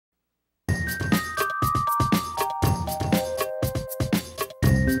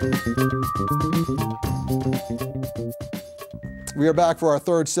We are back for our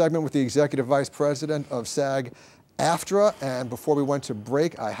third segment with the Executive Vice President of SAG-AFTRA, and before we went to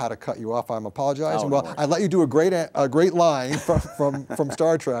break, I had to cut you off. I'm apologizing. Well, I let you do a great line from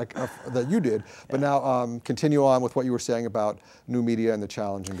Star Trek that you did, but now continue on with what you were saying about new media and the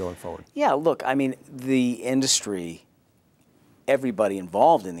challenge and going forward. Yeah, look, I mean, the industry, everybody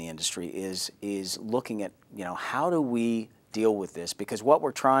involved in the industry is looking at, you know, how do we deal with this? Because what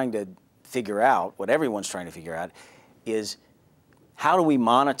we're trying to figure out, what everyone's trying to figure out, is how do we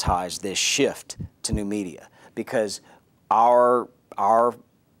monetize this shift to new media? Because our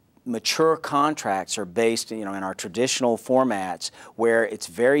mature contracts are based, you know, in our traditional formats where it's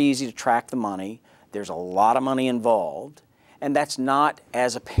very easy to track the money. There's a lot of money involved, and that's not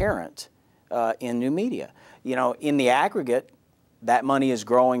as apparent in new media. You know, in the aggregate, that money is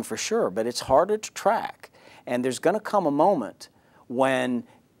growing for sure, but it's harder to track. And there's going to come a moment when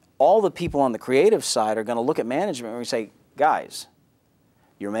all the people on the creative side are going to look at management and say, guys,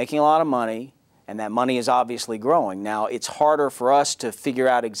 you're making a lot of money, and that money is obviously growing. Now, it's harder for us to figure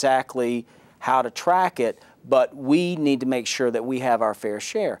out exactly how to track it, but we need to make sure that we have our fair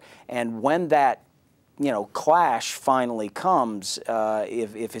share. And when that, you know, clash finally comes,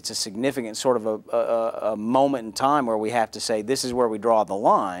 if it's a significant sort of a moment in time where we have to say this is where we draw the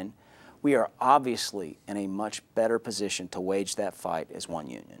line, we are obviously in a much better position to wage that fight as one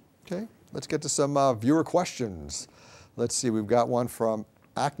union. Okay, let's get to some viewer questions. Let's see, we've got one from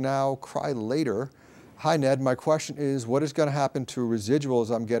Act Now, Cry Later. Hi Ned, my question is, what is going to happen to residuals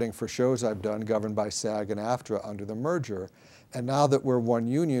I'm getting for shows I've done governed by SAG and AFTRA under the merger? And now that we're one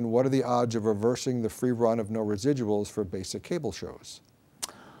union, what are the odds of reversing the free run of no residuals for basic cable shows?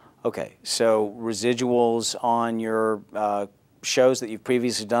 Okay, so residuals on your shows that you've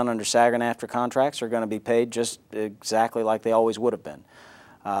previously done under SAG and AFTRA contracts are going to be paid just exactly like they always would have been.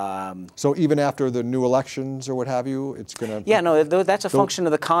 So even after the new elections or what have you, it's going to... Yeah, no, that's a function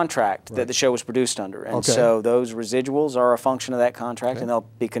of the contract that the show was produced under. And so those residuals are a function of that contract, and they'll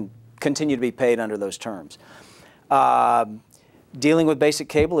be continue to be paid under those terms. Dealing with basic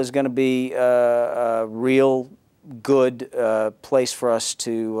cable is going to be a real good place for us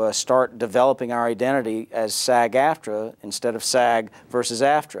to start developing our identity as SAG-AFTRA instead of SAG versus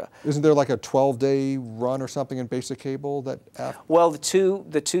AFTRA. Isn't there like a 12-day run or something in basic cable that? Well, the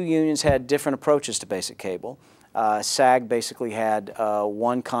two unions had different approaches to basic cable. SAG basically had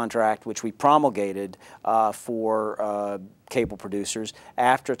one contract which we promulgated for cable producers.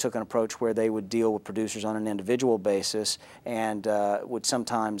 AFTRA took an approach where they would deal with producers on an individual basis and would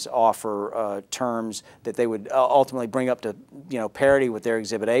sometimes offer terms that they would ultimately bring up to, you know, parity with their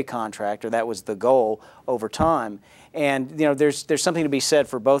Exhibit A contract, or that was the goal over time. And you know, there's something to be said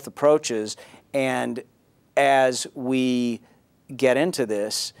for both approaches. And as we get into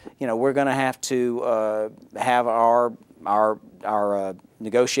this, you know, we're going to have to have our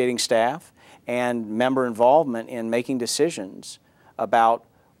negotiating staff and member involvement in making decisions about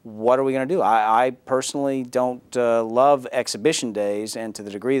what are we going to do. I personally don't love exhibition days, and to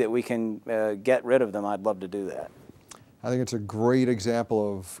the degree that we can get rid of them, I'd love to do that. I think it's a great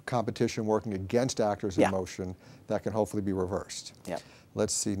example of competition working against actors in motion that can hopefully be reversed. Yeah.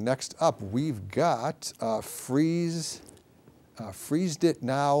 Let's see, next up we've got Freezed It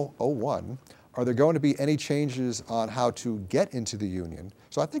Now 01. Are there going to be any changes on how to get into the union?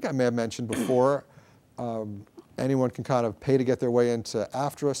 So I think I may have mentioned before, anyone can kind of pay to get their way into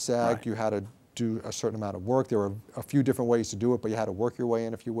AFTRA, SAG. Right. You had to do a certain amount of work. There were a few different ways to do it, but you had to work your way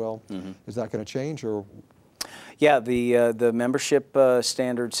in, if you will. Mm-hmm. Is that going to change, or? Yeah, the membership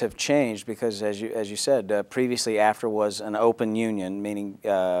standards have changed because, as you said, previously AFTRA was an open union, meaning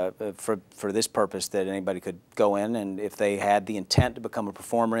for this purpose that anybody could go in, and if they had the intent to become a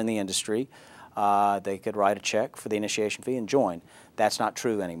performer in the industry, they could write a check for the initiation fee and join. That's not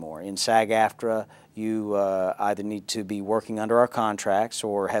true anymore. In SAG-AFTRA, you either need to be working under our contracts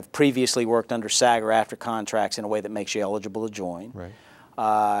or have previously worked under SAG or AFTRA contracts in a way that makes you eligible to join. Right.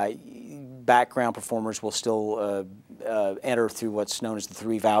 Background performers will still enter through what's known as the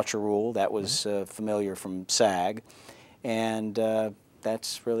 3 voucher rule. That was familiar from SAG, and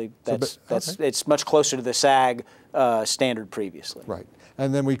that's really it's much closer to the SAG standard previously. Right,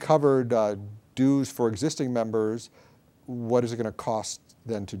 and then we covered dues for existing members. What is it going to cost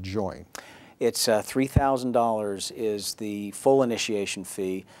then to join? It's $3,000 is the full initiation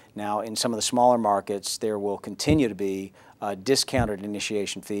fee. Now, in some of the smaller markets, there will continue to be discounted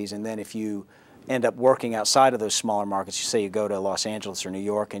initiation fees, and then if you end up working outside of those smaller markets, you say you go to Los Angeles or New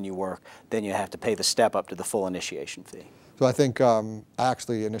York and you work, then you have to pay the step up to the full initiation fee. So I think I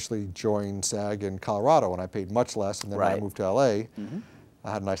actually initially joined SAG in Colorado, and I paid much less, and then when I moved to LA,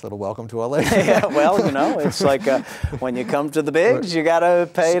 I had a nice little welcome to LA. Yeah, well, you know, it's like when you come to the bigs, you got to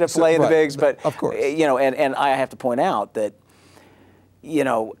pay to play in the bigs. But of course, you know, and I have to point out that, you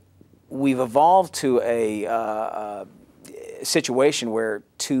know, we've evolved to a situation where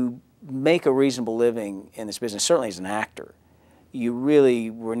to make a reasonable living in this business, certainly as an actor, you really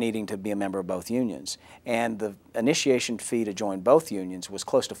were needing to be a member of both unions. And the initiation fee to join both unions was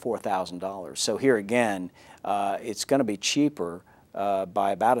close to $4,000. So here again, it's going to be cheaper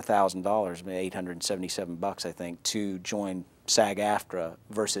by about $1,000, maybe 877 bucks, I think, to join SAG-AFTRA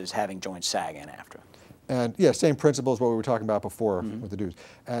versus having joined SAG and AFTRA. And yeah, same principle as what we were talking about before with the dues.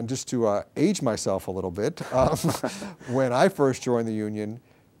 And just to age myself a little bit, when I first joined the union,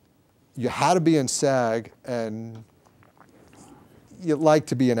 you had to be in SAG, and you like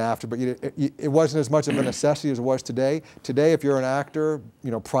to be an AFTRA, but it wasn't as much of a necessity as it was today. Today, if you're an actor,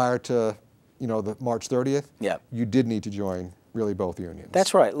 you know, prior to, you know, the March 30th, you did need to join really both unions.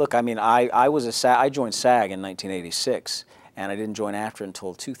 That's right. Look, I mean, I joined SAG in 1986, and I didn't join AFTRA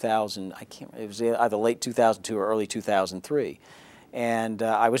until 2000. It was either late 2002 or early 2003. And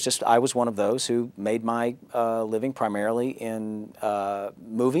I was one of those who made my living primarily in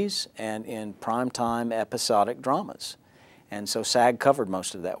movies and in primetime episodic dramas. And so SAG covered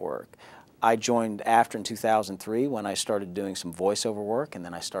most of that work. I joined AFTRA in 2003 when I started doing some voiceover work, and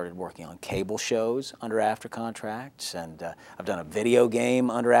then I started working on cable shows under AFTRA contracts, and I've done a video game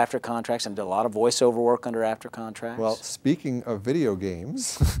under AFTRA contracts, and did a lot of voiceover work under AFTRA contracts. Well, speaking of video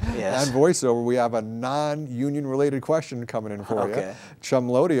games yes. and voiceover, we have a non-union related question coming in for you.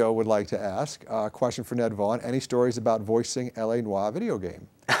 Chumlodio would like to ask, a question for Ned Vaughn, any stories about voicing L.A. Noire video game?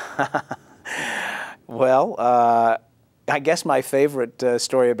 Well, I guess my favorite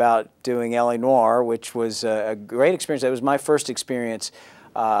story about doing L.A. Noire, which was a great experience. It was my first experience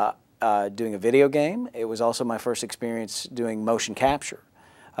doing a video game. It was also my first experience doing motion capture,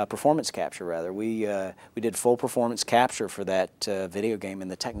 performance capture rather. We did full performance capture for that video game,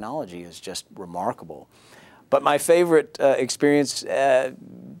 and the technology is just remarkable. But my favorite experience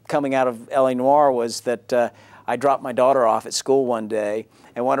coming out of L.A. Noire was that I dropped my daughter off at school one day,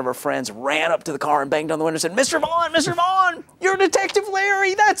 and one of her friends ran up to the car and banged on the window and said, "Mr. Vaughn, you're Detective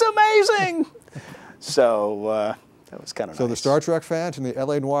Larry, that's amazing!" So that was kind of nice. So the Star Trek fans and the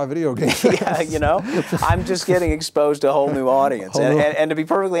L.A. Noire video game fans. Yeah, you know, I'm just getting exposed to a whole new audience. And to be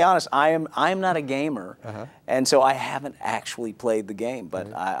perfectly honest, I'm not a gamer, and so I haven't actually played the game,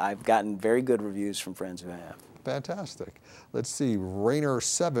 but I've gotten very good reviews from friends who have. Fantastic. Let's see,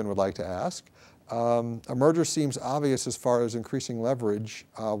 Rainer7 would like to ask, a merger seems obvious as far as increasing leverage.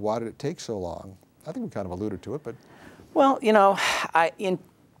 Why did it take so long? I think we kind of alluded to it, but. Well, you know,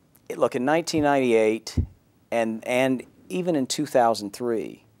 look, in 1998 and even in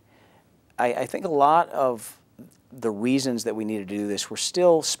 2003, I think a lot of the reasons that we needed to do this were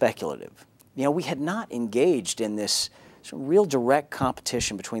still speculative. You know, we had not engaged in this sort of real direct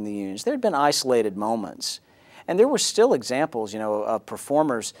competition between the unions. There had been isolated moments, and there were still examples, you know, of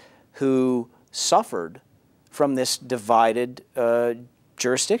performers who suffered from this divided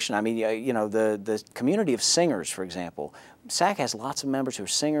jurisdiction. I mean, you know, the community of singers, for example. SAG has lots of members who are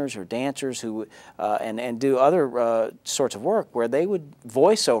singers or dancers who and do other sorts of work where they would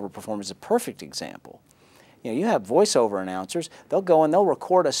voiceover perform is a perfect example. You know, you have voiceover announcers. They'll go and they'll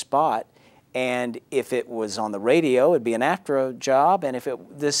record a spot, and if it was on the radio, it'd be an AFTRA job, and if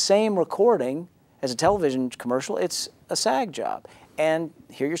it the same recording as a television commercial, it's a SAG job. And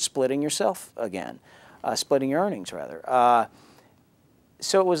here you're splitting yourself again, splitting your earnings rather.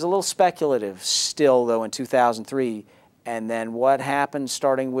 So it was a little speculative still, though, in 2003. And then what happened,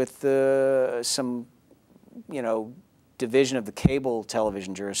 starting with some, you know, division of the cable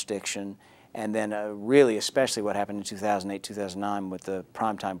television jurisdiction, and then really, especially what happened in 2008, 2009 with the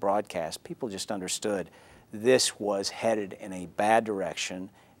primetime broadcast, people just understood this was headed in a bad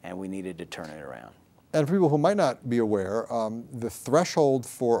direction, and we needed to turn it around. And for people who might not be aware, the threshold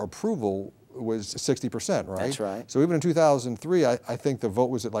for approval was 60%, right? That's right. So even in 2003, I think the vote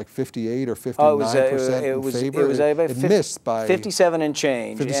was at like 58 or 59% in favor. It missed by 57 and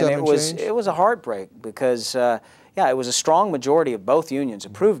change. 57 and it was a heartbreak because, yeah, it was a strong majority of both unions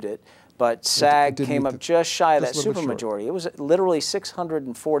approved it, but SAG came up just shy of that supermajority. It was literally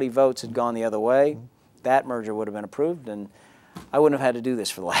 640 votes had gone the other way. That merger would have been approved, and I wouldn't have had to do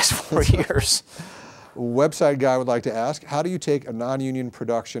this for the last 4 years. Website guy would like to ask, how do you take a non-union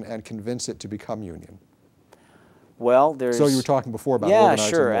production and convince it to become union? Well, there's... So you were talking before about yeah,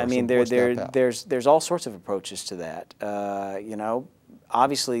 organizing sure. more, I mean, there's all sorts of approaches to that. You know,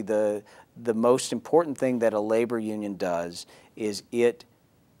 obviously the most important thing that a labor union does is it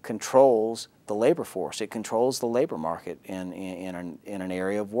controls the labor force. It controls the labor market in an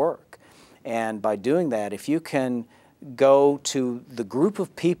area of work. And by doing that, if you can go to the group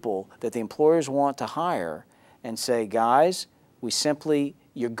of people that the employers want to hire and say, guys,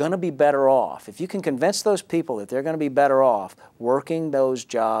 you're going to be better off. If you can convince those people that they're going to be better off working those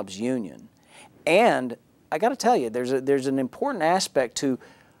jobs union. And I got to tell you, there's an important aspect to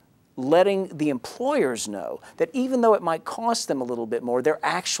letting the employers know that even though it might cost them a little bit more, they're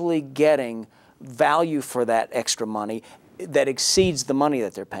actually getting value for that extra money that exceeds the money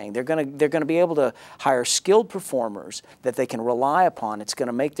that they're paying. They're going to be able to hire skilled performers that they can rely upon. It's going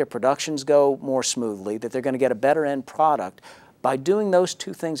to make their productions go more smoothly, that they're going to get a better end product. By doing those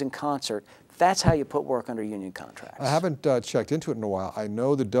two things in concert, that's how you put work under union contracts. I haven't checked into it in a while. I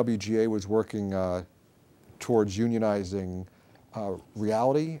know the WGA was working towards unionizing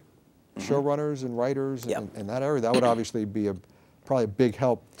reality showrunners and writers in that area. That would obviously be probably a big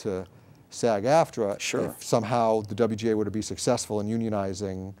help to SAG-AFTRA if somehow the WGA were to be successful in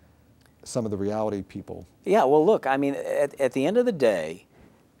unionizing some of the reality people. Yeah, well, look, I mean, at the end of the day,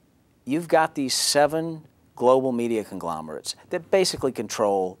 you've got these 7 global media conglomerates that basically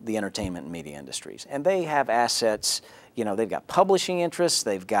control the entertainment and media industries. And they have assets, you know, they've got publishing interests,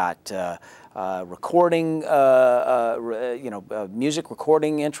 they've got recording, music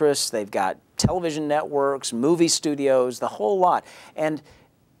recording interests, they've got television networks, movie studios, the whole lot. And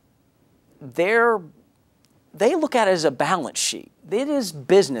they look at it as a balance sheet. It is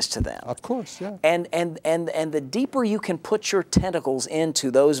business to them. Of course, yeah. And the deeper you can put your tentacles into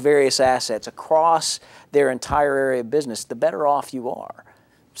those various assets across their entire area of business, the better off you are.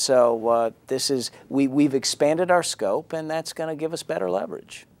 So we've expanded our scope, and that's going to give us better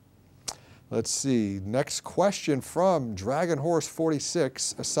leverage. Let's see. Next question from Dragon Horse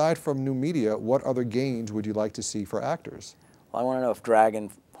 46. Aside from new media, what other gains would you like to see for actors? Well, I want to know if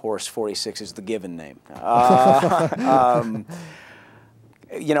Dragon Horse 46 is the given name.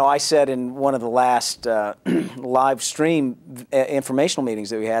 You know, I said in one of the last live stream informational meetings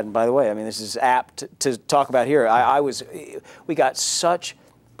that we had, and by the way, I mean, this is apt to talk about here. We got such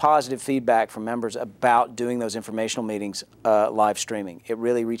positive feedback from members about doing those informational meetings live streaming. It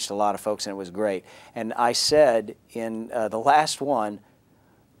really reached a lot of folks, and it was great. And I said in the last one,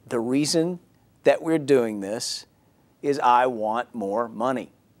 the reason that we're doing this is I want more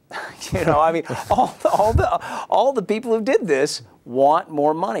money. You know, I mean, all the people who did this want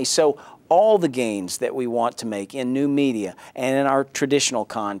more money. So all the gains that we want to make in new media and in our traditional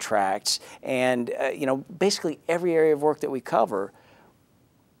contracts and, you know, basically every area of work that we cover,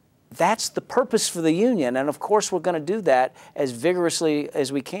 that's the purpose for the union. And of course, we're going to do that as vigorously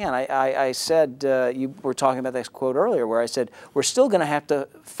as we can. I said, you were talking about this quote earlier where I said, we're still going to have to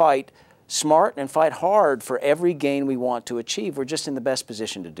fight smart and fight hard for every gain we want to achieve. We're just in the best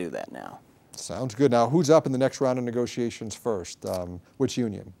position to do that now. Sounds good. Now, who's up in the next round of negotiations first? Which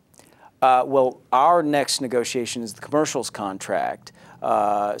union? Well, our next negotiation is the commercials contract.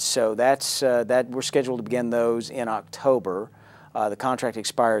 So that we're scheduled to begin those in October. The contract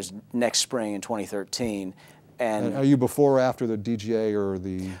expires next spring in 2013. And are you before or after the DGA or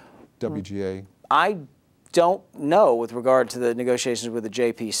the WGA? I don't know with regard to the negotiations with the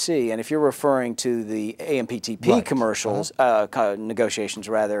JPC, and if you're referring to the AMPTP commercials, negotiations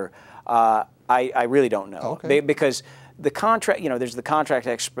rather, I really don't know. Okay. Because the contract, you know, there's the contract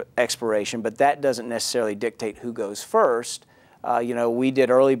expiration, but that doesn't necessarily dictate who goes first. You know, we did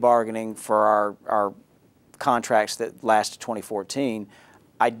early bargaining for our contracts that last to 2014.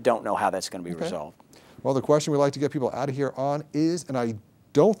 I don't know how that's going to be resolved. Well, the question we like to get people out of here on is, and I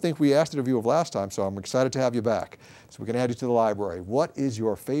don't think we asked it of you of last time, so I'm excited to have you back. So we can add you to the library. What is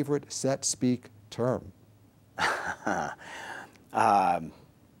your favorite set speak term? Yeah,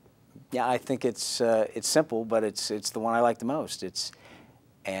 I think it's simple, but it's the one I like the most. It's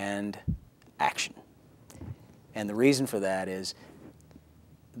and action. And the reason for that is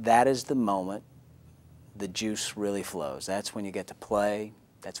the moment the juice really flows. That's when you get to play.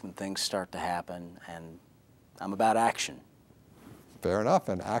 That's when things start to happen. And I'm about action. Fair enough,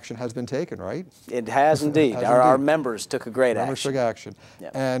 and action has been taken, right? It has indeed. Our members took a great action. Members took action.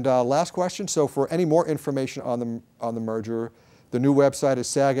 Yep. And last question, so for any more information on the merger, the new website is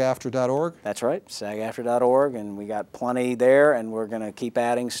SAG-AFTRA.org? That's right, SAG-AFTRA.org, and we got plenty there, and we're going to keep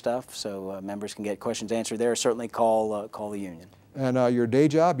adding stuff so members can get questions answered there. Certainly call the union. And your day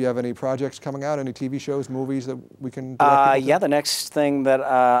job, you have any projects coming out, any TV shows, movies that we can yeah, the next thing that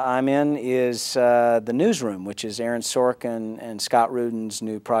I'm in is The Newsroom, which is Aaron Sorkin and Scott Rudin's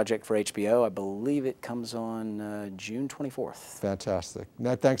new project for HBO. I believe it comes on June 24th. Fantastic.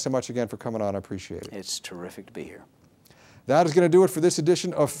 Ned, thanks so much again for coming on. I appreciate it. It's terrific to be here. That is going to do it for this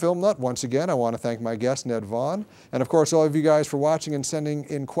edition of Filmnut. Once again, I want to thank my guest, Ned Vaughn. And of course, all of you guys for watching and sending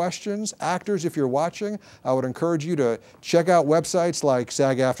in questions. Actors, if you're watching, I would encourage you to check out websites like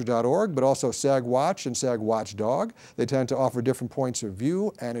SAG-AFTRA.org, but also SAG-Watch and SAG-Watchdog. They tend to offer different points of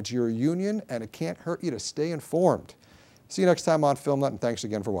view, and it's your union, and it can't hurt you to stay informed. See you next time on Filmnut, and thanks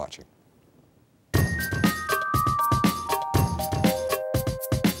again for watching.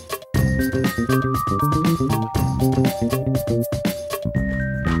 Thank you.